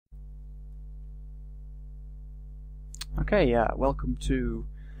Okay, welcome to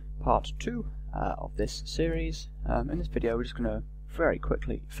part 2 of this series. In this video we're just going to very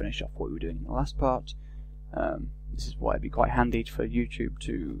quickly finish off what we were doing in the last part. This is why it'd be quite handy for YouTube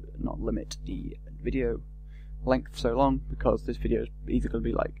to not limit the video length so long, because this video is either going to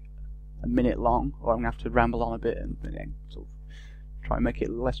be like a minute long, or I'm going to have to ramble on a bit and sort of try and make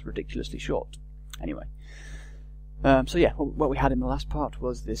it less ridiculously short. Anyway, so yeah, what we had in the last part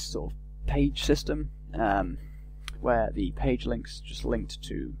was this sort of page system, where the page links just linked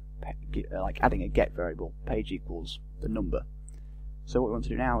to like adding a get variable, page equals the number. So what we want to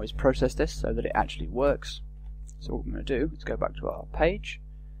do now is process this so that it actually works. So what we're going to do is go back to our page,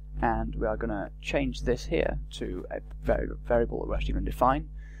 and we are going to change this here to a variable that we're actually going to define.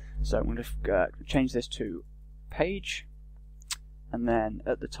 So I'm going to change this to page, and then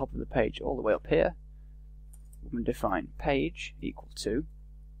at the top of the page all the way up here we're going to define page equal to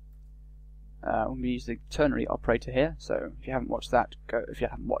we're going to use the ternary operator here. So if you haven't watched that, if you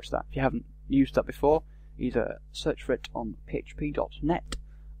haven't used that before, either search for it on php.net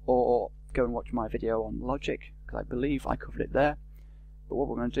or go and watch my video on logic, because I believe I covered it there. But what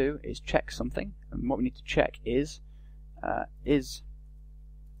we're going to do is check something, and what we need to check is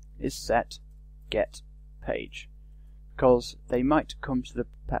set get page, because they might come to the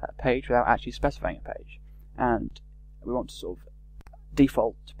page without actually specifying a page, and we want to sort of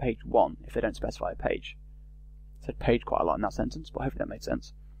default to page 1 if they don't specify a page. I said page quite a lot in that sentence, but hopefully that made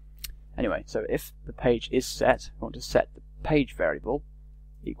sense. Anyway, so if the page is set, we want to set the page variable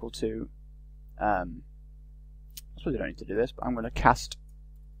equal to, I suppose you don't need to do this, but I'm going to cast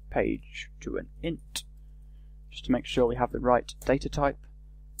page to an int, just to make sure we have the right data type.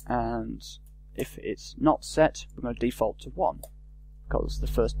 And if it's not set, we're going to default to 1, because the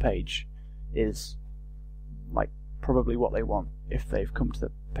first page is like probably what they want if they've come to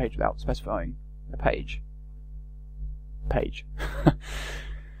the page without specifying a page.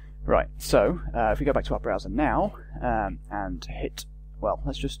 Right, so if we go back to our browser now and hit, well,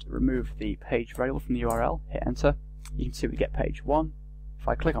 let's just remove the page variable from the URL, hit enter, you can see we get page 1. If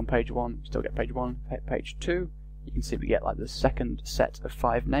I click on page 1, we still get page 1. Hit page 2, you can see we get like the second set of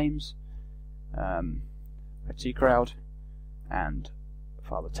 5 names, T-Crowd and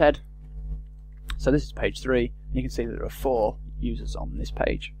Father Ted. So this is page 3, and you can see that there are 4 users on this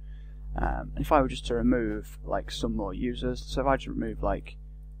page. And if I were just to remove like some more users, so if I just remove like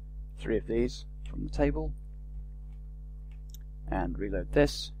 3 of these from the table and reload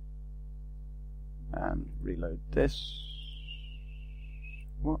this and reload this.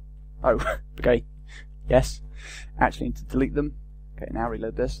 What? Oh, okay. Yes. Actually need to delete them. Okay, now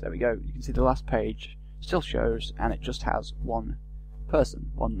reload this. There we go. You can see the last page still shows, and it just has one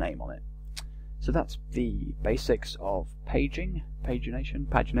person, one name on it. So that's the basics of paging, pagination,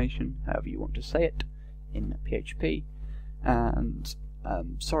 however you want to say it, in PHP. And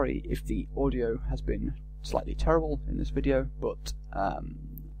sorry if the audio has been slightly terrible in this video, but I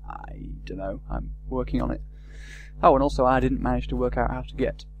don't know, I'm working on it. Oh, and also I didn't manage to work out how to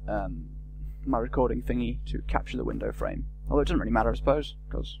get my recording thingy to capture the window frame. Although it doesn't really matter, I suppose,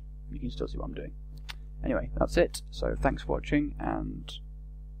 because you can still see what I'm doing. Anyway, that's it. So thanks for watching, and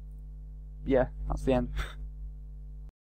yeah, that's the end.